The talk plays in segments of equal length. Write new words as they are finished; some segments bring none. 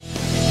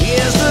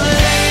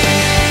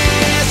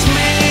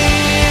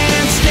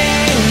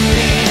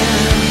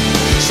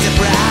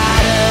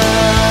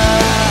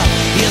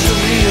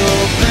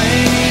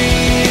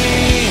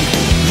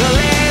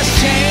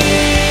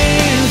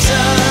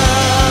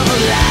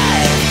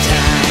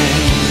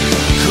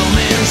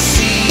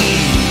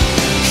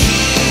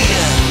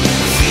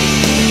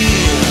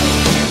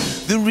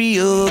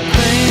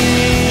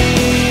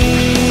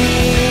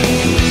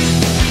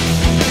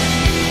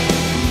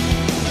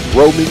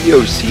Roman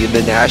Josi and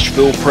the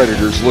Nashville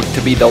Predators look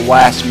to be the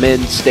last men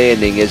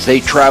standing as they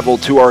travel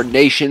to our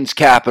nation's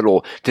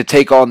capital to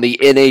take on the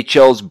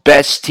NHL's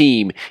best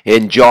team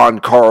in John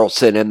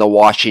Carlson and the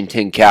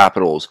Washington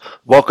Capitals.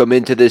 Welcome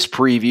into this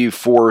preview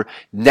for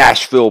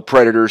Nashville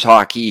Predators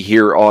hockey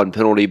here on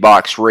Penalty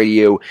Box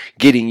Radio,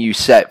 getting you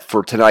set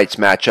for tonight's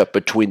matchup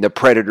between the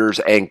Predators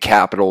and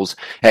Capitals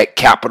at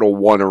Capital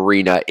One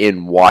Arena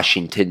in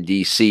Washington,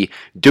 D.C.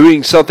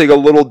 Doing something a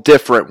little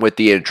different with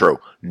the intro.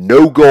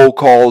 No goal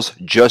calls,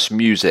 just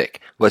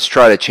music. Let's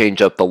try to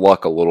change up the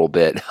luck a little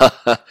bit.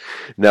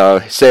 No,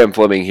 Sam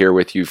Fleming here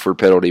with you for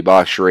Penalty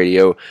Box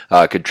Radio,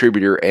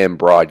 contributor and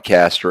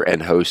broadcaster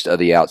and host of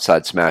the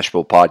Outside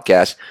Smashville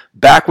podcast.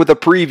 Back with a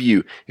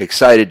preview.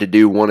 Excited to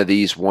do one of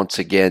these once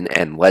again,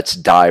 and let's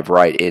dive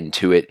right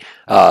into it.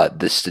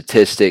 The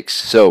statistics.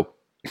 So,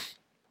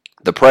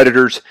 the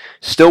Predators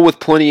still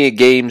with plenty of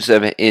games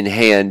in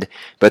hand,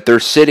 but they're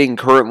sitting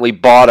currently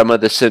bottom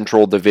of the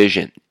Central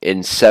Division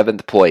in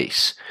 7th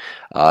place.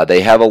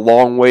 They have a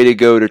long way to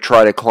go to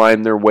try to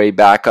climb their way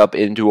back up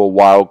into a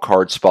wild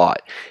card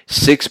spot.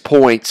 6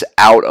 points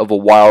out of a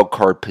wild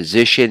card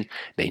position.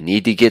 They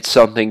need to get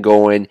something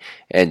going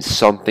and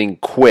something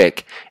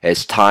quick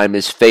as time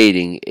is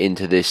fading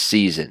into this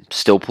season.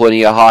 Still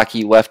plenty of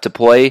hockey left to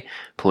play,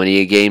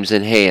 plenty of games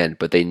in hand,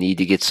 but they need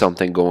to get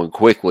something going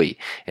quickly.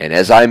 And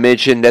as I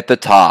mentioned at the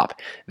top,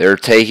 they're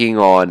taking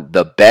on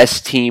the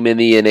best team in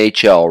the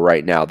NHL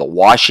right now, the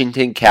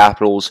Washington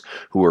Capitals,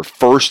 who are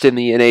first in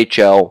the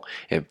NHL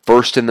and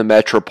first in the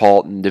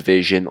Metropolitan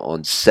Division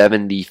on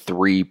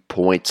 73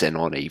 points and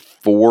on a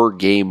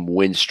 4-game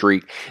win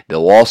streak.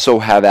 They'll also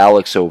have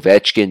Alex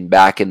Ovechkin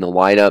back in the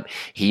lineup.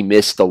 He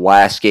missed the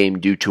last game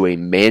due to a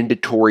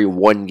mandatory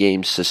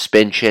 1-game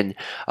suspension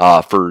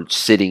for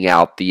sitting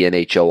out the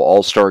NHL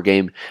All-Star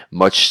game,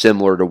 much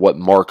similar to what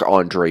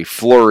Marc-Andre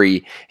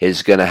Fleury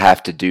is going to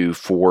have to do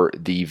for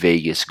the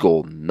Vegas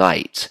Golden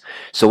Knights.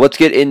 So let's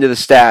get into the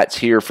stats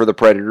here for the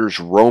Predators.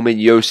 Roman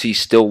Josi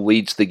still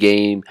leads the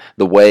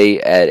way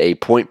at a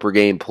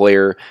point-per-game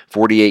player,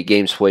 48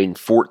 games played and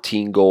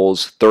 14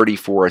 goals,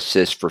 34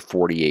 assists for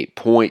 48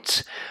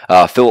 points.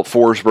 Philip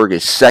Forsberg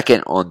is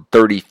second on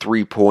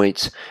 33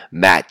 points.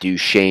 Matt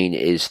Duchene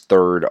is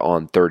third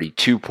on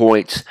 32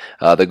 points.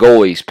 The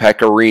goalies,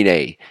 Pekka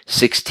Rinne,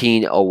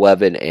 16,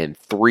 11, and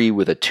 3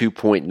 with a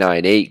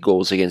 2.98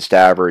 goals against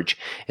average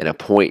and a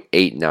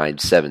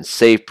 .897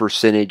 save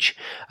percentage.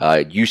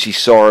 Juuse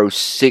Saros,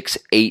 6,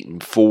 8,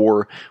 and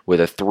 4 with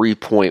a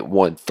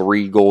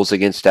 3.13 goals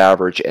against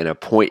average and a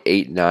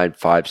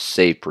 .895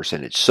 save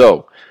percentage.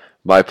 So,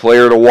 my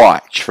player to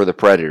watch for the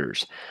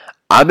Predators,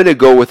 I'm going to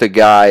go with a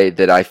guy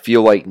that I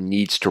feel like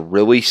needs to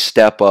really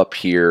step up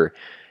here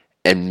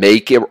and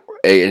make it,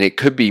 and it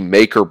could be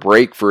make or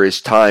break for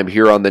his time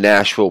here on the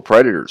Nashville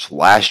Predators.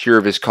 Last year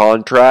of his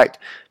contract,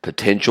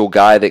 potential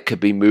guy that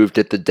could be moved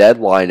at the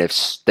deadline if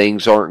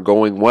things aren't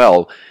going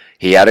well.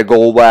 He had a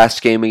goal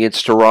last game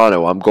against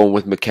Toronto. I'm going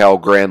with Mikael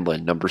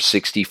Granlund, number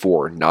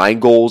 64. 9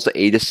 goals,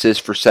 8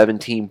 assists for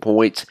 17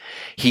 points.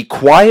 He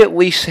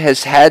quietly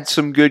has had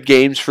some good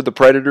games for the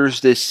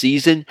Predators this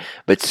season,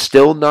 but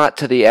still not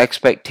to the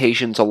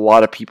expectations a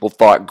lot of people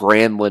thought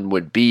Granlund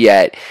would be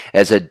at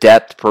as a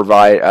depth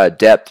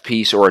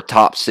piece or a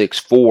top 6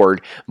 forward,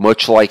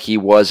 much like he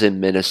was in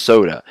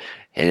Minnesota.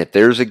 And if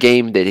there's a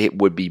game that it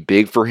would be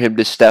big for him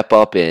to step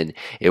up in,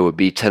 it would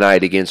be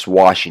tonight against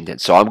Washington.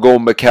 So I'm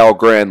going Mikael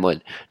Granlund,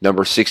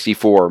 number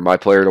 64, my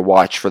player to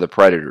watch for the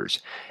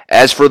Predators.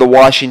 As for the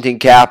Washington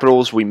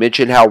Capitals, we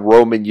mentioned how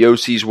Roman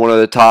Josi is one of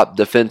the top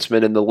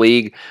defensemen in the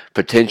league,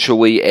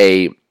 potentially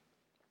a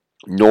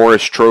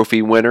Norris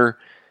Trophy winner.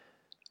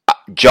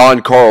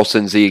 John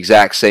Carlson's the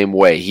exact same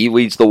way. He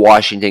leads the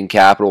Washington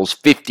Capitals,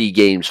 50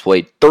 games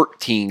played,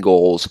 13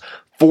 goals,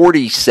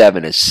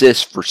 47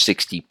 assists for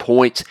 60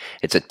 points.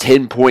 It's a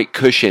 10-point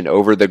cushion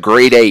over the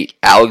grade 8,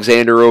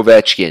 Alexander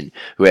Ovechkin,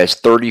 who has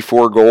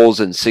 34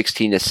 goals and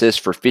 16 assists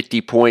for 50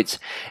 points.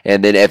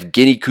 And then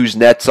Evgeny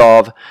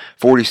Kuznetsov,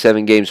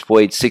 47 games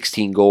played,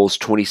 16 goals,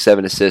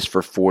 27 assists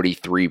for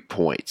 43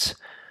 points.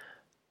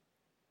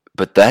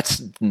 But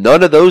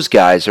none of those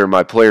guys are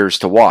my players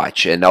to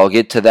watch, and I'll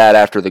get to that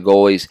after the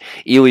goalies.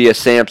 Ilya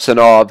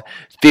Samsonov,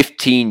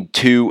 15,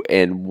 2,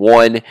 and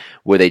 1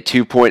 with a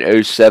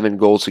 2.07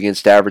 goals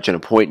against average and a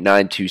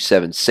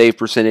 .927 save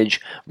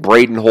percentage.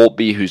 Braden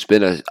Holtby, who's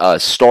been a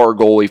star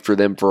goalie for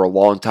them for a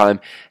long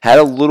time, had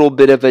a little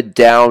bit of a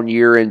down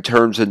year in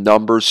terms of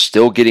numbers,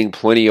 still getting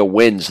plenty of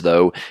wins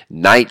though,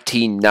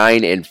 19,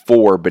 9, and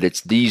 4, but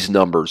it's these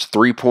numbers,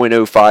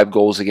 3.05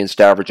 goals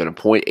against average and a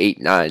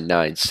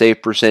 .899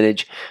 save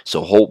percentage.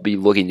 So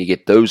Holtby looking to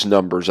get those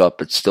numbers up,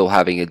 but still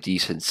having a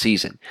decent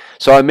season.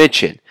 So I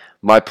mentioned,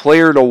 my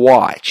player to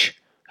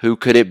watch, who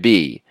could it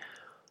be?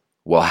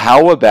 Well,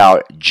 how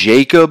about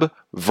Jakub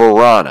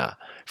Vrana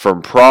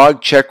from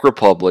Prague, Czech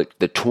Republic,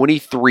 the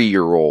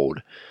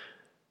 23-year-old,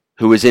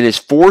 who is in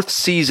his 4th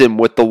season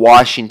with the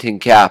Washington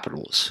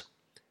Capitals.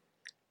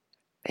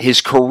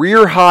 His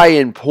career high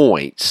in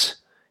points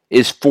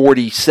is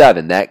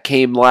 47. That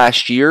came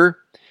last year.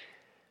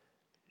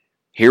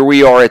 Here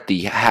we are at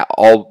the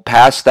all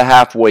past the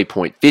halfway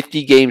point.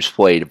 50 games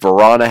played.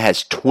 Vrana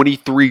has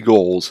 23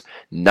 goals,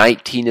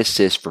 19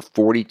 assists for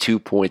 42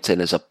 points,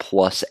 and is a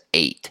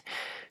 +8.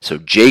 So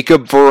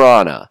Jakub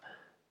Vrana,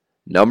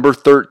 number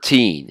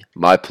 13,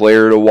 my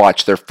player to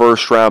watch. Their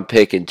first-round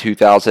pick in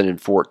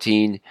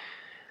 2014,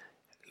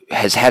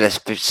 has had a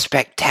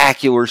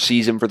spectacular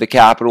season for the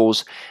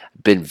Capitals.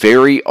 Been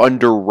very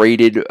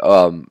underrated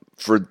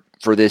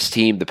for this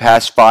team. The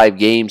past 5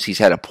 games, he's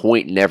had a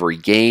point in every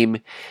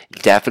game.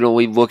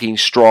 Definitely looking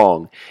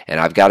strong, and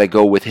I've got to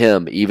go with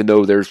him, even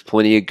though there's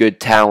plenty of good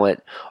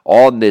talent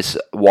on this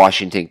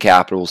Washington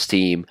Capitals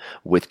team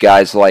with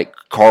guys like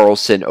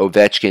Karlsson,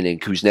 Ovechkin, and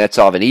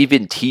Kuznetsov, and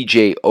even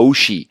TJ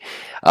Oshie,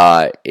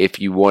 if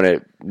you want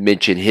to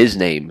mention his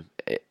name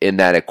in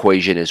that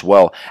equation as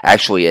well.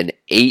 Actually, an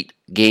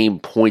 9-game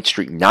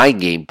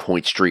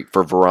point streak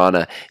for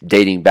Vrana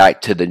dating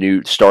back to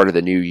the start of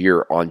the new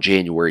year on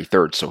January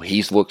 3rd. So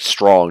he's looked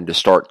strong to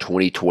start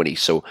 2020.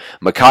 So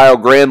Mikael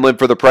Granlund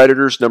for the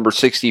Predators, number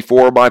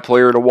 64, my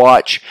player to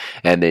watch.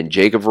 And then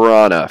Jakub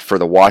Vrana for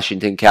the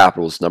Washington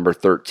Capitals, number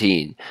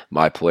 13,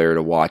 my player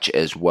to watch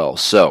as well.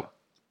 So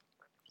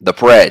the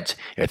Preds,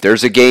 if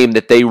there's a game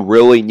that they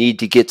really need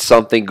to get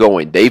something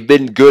going, they've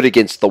been good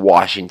against the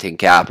Washington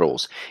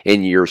Capitals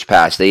in years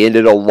past. They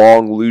ended a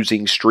long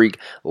losing streak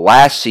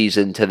last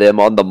season to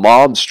them on the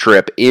Mom's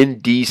trip in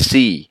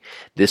D.C.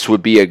 This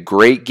would be a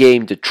great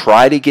game to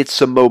try to get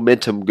some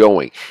momentum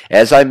going.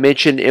 As I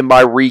mentioned in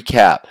my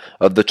recap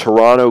of the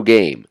Toronto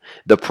game,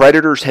 the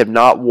Predators have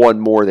not won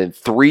more than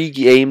 3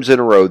 games in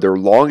a row. Their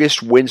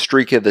longest win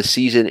streak of the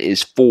season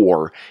is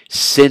 4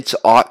 since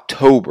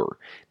October.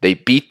 They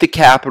beat the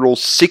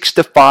Capitals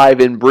 6-5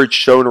 in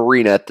Bridgestone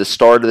Arena at the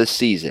start of the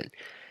season.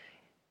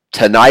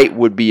 Tonight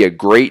would be a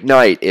great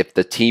night if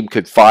the team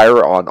could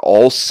fire on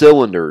all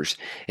cylinders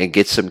and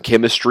get some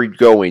chemistry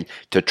going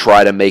to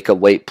try to make a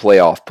late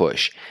playoff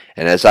push.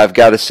 And as I've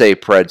got to say,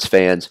 Preds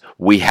fans,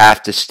 we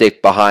have to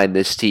stick behind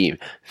this team.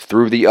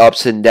 Through the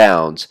ups and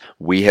downs,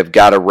 we have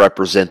got to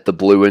represent the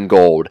blue and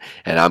gold.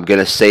 And I'm going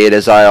to say it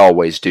as I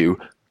always do.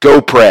 Go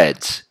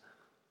Preds!